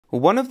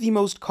One of the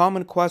most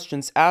common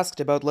questions asked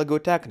about LEGO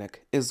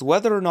Technic is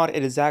whether or not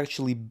it is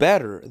actually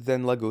better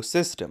than LEGO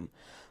System.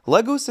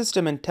 LEGO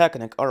System and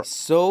Technic are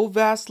so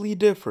vastly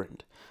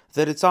different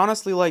that it's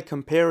honestly like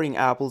comparing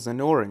apples and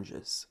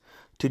oranges.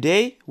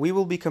 Today, we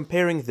will be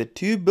comparing the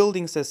two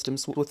building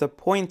systems with a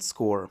point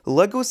score.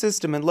 LEGO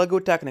System and LEGO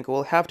Technic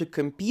will have to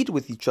compete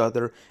with each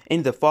other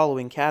in the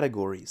following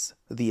categories: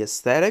 the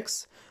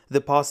aesthetics,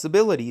 the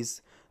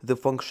possibilities, the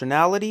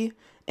functionality,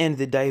 and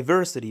the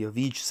diversity of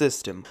each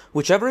system.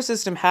 Whichever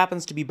system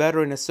happens to be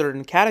better in a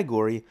certain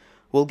category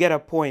will get a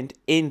point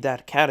in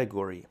that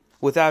category.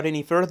 Without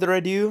any further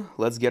ado,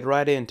 let's get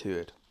right into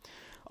it.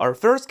 Our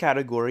first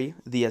category,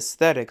 the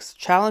aesthetics,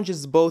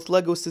 challenges both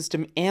LEGO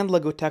System and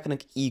LEGO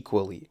Technic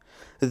equally.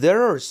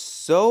 There are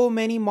so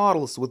many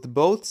models with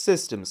both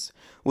systems,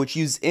 which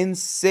use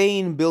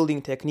insane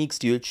building techniques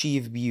to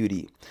achieve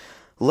beauty.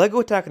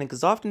 LEGO Technic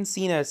is often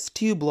seen as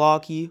too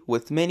blocky,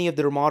 with many of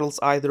their models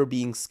either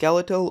being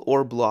skeletal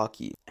or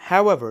blocky.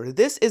 However,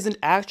 this isn't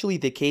actually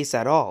the case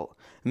at all.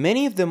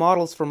 Many of the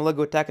models from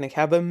LEGO Technic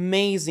have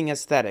amazing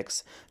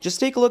aesthetics. Just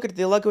take a look at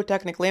the LEGO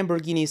Technic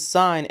Lamborghini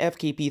sian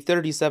FKP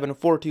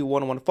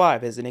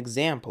 3742115 as an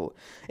example.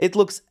 It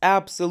looks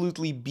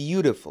absolutely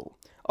beautiful.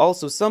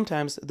 Also,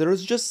 sometimes there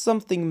is just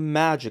something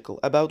magical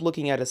about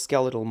looking at a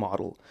skeletal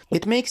model.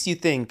 It makes you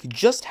think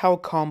just how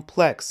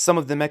complex some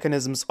of the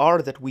mechanisms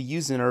are that we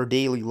use in our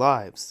daily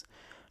lives.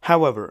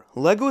 However,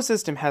 LEGO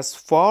System has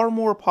far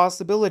more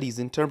possibilities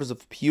in terms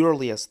of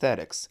purely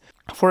aesthetics.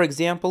 For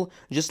example,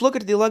 just look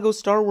at the LEGO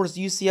Star Wars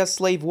UCS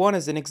Slave 1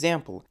 as an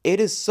example. It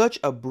is such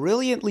a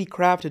brilliantly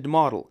crafted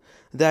model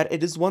that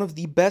it is one of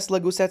the best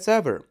LEGO sets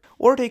ever.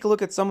 Or take a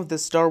look at some of the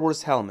Star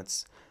Wars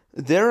helmets.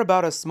 They're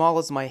about as small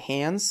as my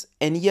hands,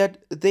 and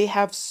yet they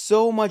have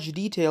so much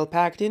detail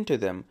packed into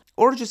them.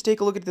 Or just take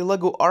a look at the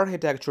LEGO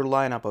Architecture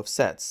lineup of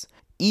sets.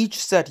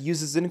 Each set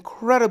uses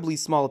incredibly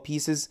small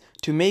pieces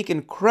to make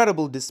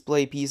incredible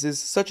display pieces,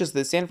 such as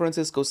the San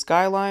Francisco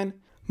skyline.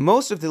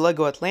 Most of the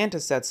LEGO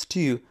Atlanta sets,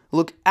 too,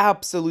 look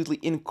absolutely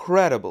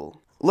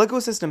incredible. LEGO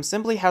System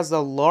simply has a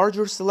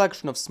larger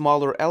selection of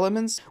smaller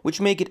elements, which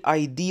make it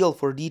ideal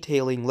for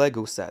detailing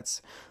LEGO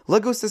sets.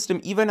 LEGO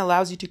System even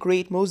allows you to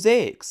create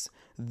mosaics.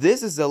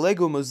 This is a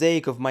LEGO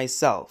mosaic of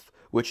myself,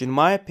 which in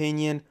my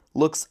opinion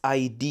looks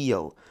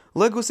ideal.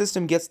 LEGO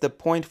System gets the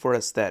point for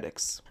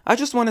aesthetics. I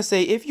just want to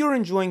say, if you're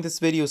enjoying this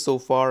video so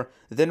far,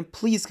 then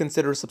please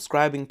consider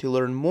subscribing to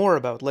learn more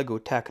about LEGO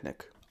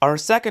Technic. Our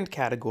second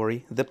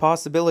category, the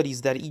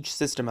possibilities that each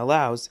system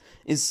allows,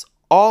 is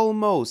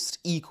almost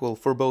equal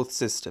for both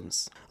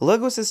systems.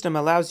 LEGO System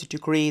allows you to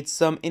create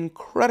some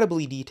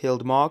incredibly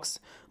detailed MOCs,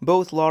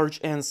 both large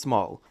and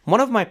small. One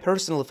of my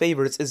personal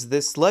favorites is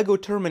this LEGO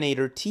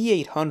Terminator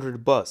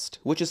T800 bust,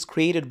 which is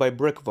created by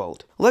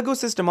BrickVault. LEGO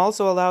System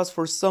also allows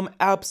for some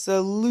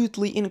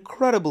absolutely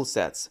incredible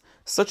sets,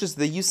 such as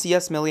the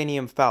UCS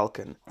Millennium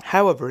Falcon.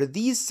 However,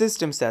 these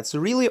system sets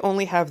really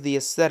only have the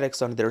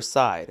aesthetics on their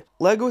side.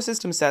 LEGO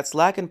System sets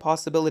lack in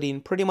possibility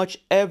in pretty much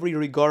every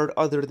regard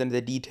other than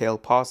the detail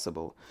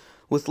possible.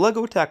 With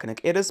LEGO Technic,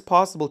 it is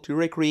possible to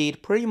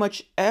recreate pretty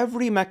much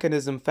every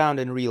mechanism found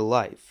in real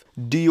life.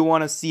 Do you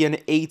want to see an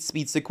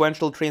 8-speed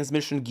sequential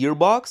transmission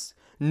gearbox?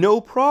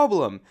 No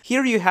problem!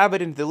 Here you have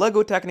it in the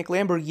LEGO Technic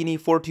Lamborghini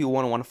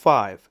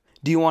 42115.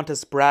 Do you want a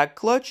sprag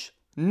clutch?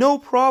 No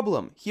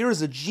problem!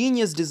 Here's a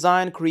genius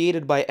design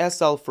created by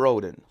S.L.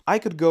 Froden. I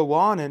could go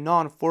on and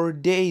on for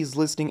days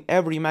listing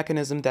every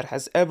mechanism that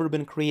has ever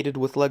been created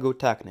with LEGO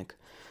Technic.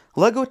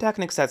 LEGO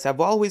Technic sets have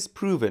always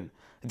proven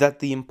that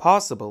the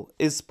impossible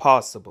is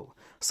possible,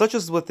 such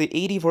as with the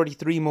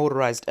 8043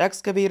 motorized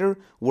excavator,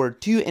 where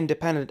 2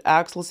 independent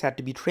axles had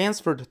to be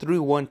transferred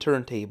through one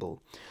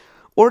turntable.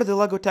 Or the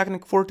LEGO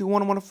Technic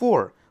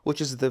 42114,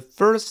 which is the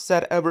first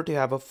set ever to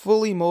have a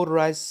fully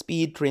motorized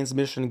speed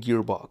transmission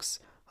gearbox.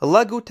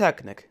 LEGO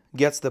Technic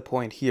gets the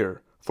point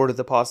here for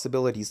the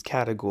possibilities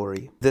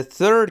category. The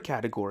third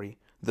category,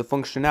 the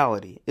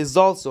functionality, is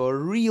also a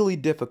really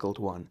difficult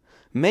one.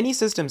 Many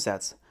system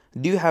sets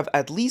do have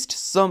at least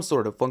some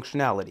sort of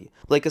functionality,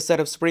 like a set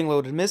of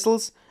spring-loaded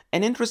missiles,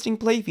 an interesting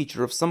play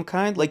feature of some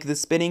kind like the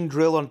spinning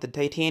drill on the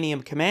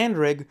titanium command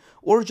rig,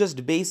 or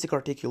just basic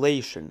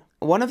articulation.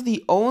 One of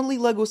the only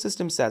LEGO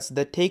system sets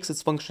that takes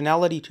its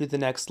functionality to the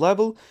next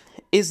level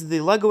is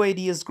the LEGO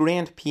Ideas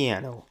Grand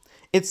Piano.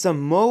 It's a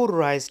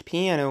motorized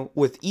piano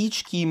with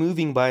each key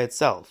moving by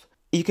itself.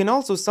 You can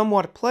also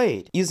somewhat play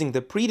it using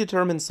the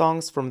predetermined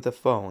songs from the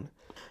phone.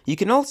 You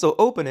can also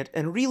open it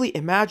and really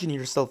imagine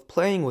yourself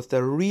playing with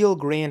a real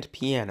grand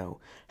piano.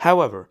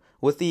 However,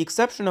 with the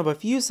exception of a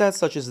few sets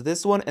such as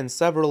this one and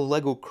several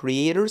LEGO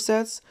Creator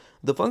sets,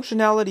 the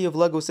functionality of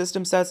LEGO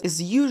system sets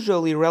is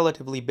usually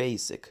relatively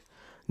basic.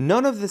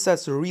 None of the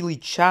sets really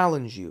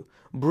challenge you,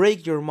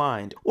 break your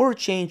mind, or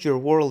change your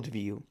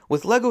worldview.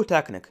 With LEGO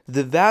Technic,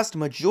 the vast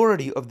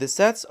majority of the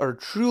sets are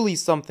truly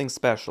something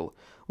special.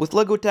 With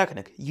LEGO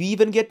Technic, you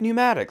even get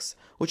pneumatics,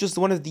 which is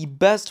one of the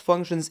best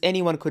functions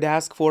anyone could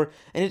ask for,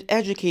 and it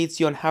educates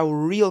you on how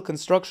real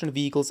construction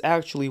vehicles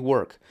actually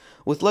work.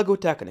 With LEGO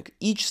Technic,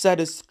 each set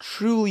is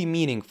truly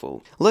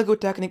meaningful. LEGO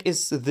Technic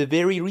is the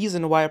very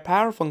reason why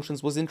Power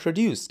Functions was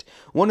introduced,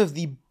 one of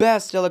the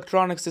best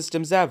electronic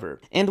systems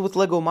ever. And with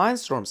LEGO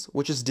Mindstorms,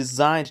 which is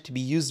designed to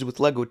be used with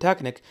LEGO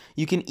Technic,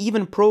 you can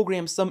even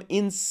program some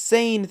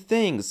insane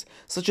things,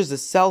 such as a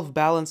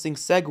self-balancing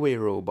Segway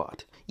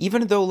robot.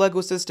 Even though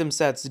LEGO system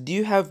sets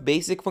do have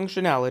basic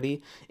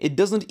functionality, it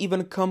doesn't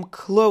even come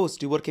close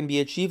to what can be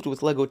achieved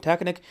with LEGO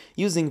Technic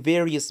using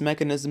various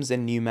mechanisms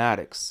and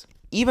pneumatics.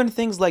 Even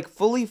things like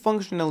fully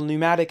functional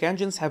pneumatic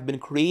engines have been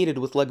created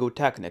with LEGO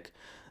Technic.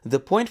 The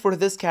point for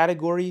this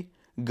category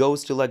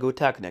goes to LEGO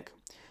Technic.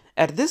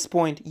 At this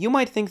point, you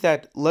might think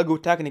that LEGO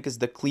Technic is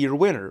the clear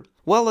winner,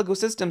 while LEGO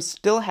Systems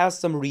still has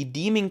some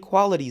redeeming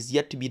qualities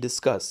yet to be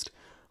discussed.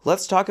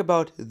 Let's talk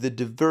about the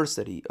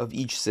diversity of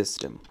each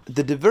system.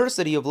 The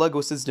diversity of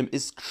LEGO System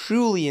is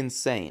truly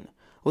insane.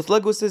 With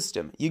LEGO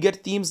System, you get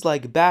themes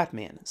like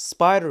Batman,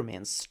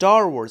 Spider-Man,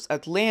 Star Wars,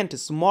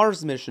 Atlantis,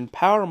 Mars Mission,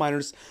 Power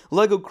Miners,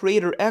 LEGO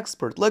Creator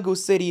Expert, LEGO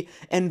City,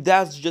 and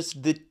that's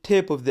just the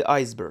tip of the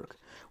iceberg.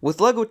 With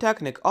LEGO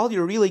Technic, all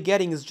you're really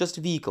getting is just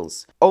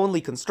vehicles.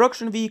 Only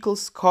construction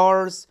vehicles,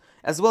 cars,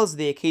 as well as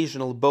the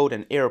occasional boat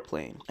and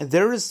airplane.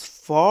 There is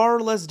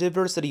far less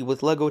diversity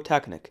with LEGO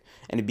Technic,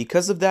 and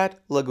because of that,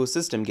 LEGO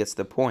System gets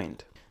the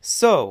point.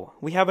 So,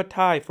 we have a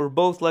tie for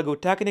both LEGO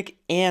Technic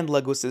and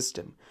LEGO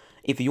System.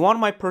 If you want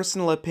my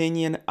personal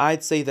opinion,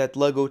 I'd say that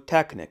LEGO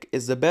Technic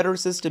is a better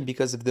system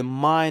because of the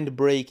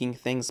mind-breaking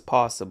things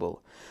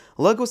possible.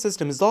 LEGO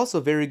System is also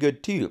very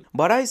good too,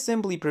 but I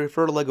simply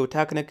prefer LEGO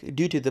Technic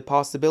due to the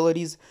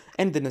possibilities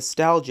and the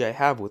nostalgia I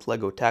have with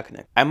LEGO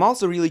Technic. I'm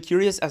also really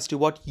curious as to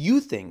what you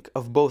think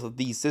of both of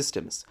these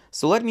systems,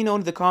 so let me know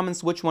in the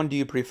comments which one do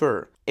you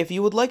prefer. If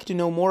you would like to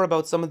know more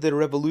about some of the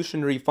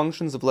revolutionary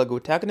functions of LEGO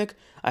Technic,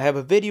 I have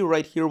a video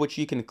right here which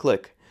you can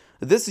click.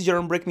 This is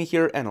Jerome Brickme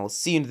here, and I'll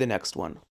see you in the next one.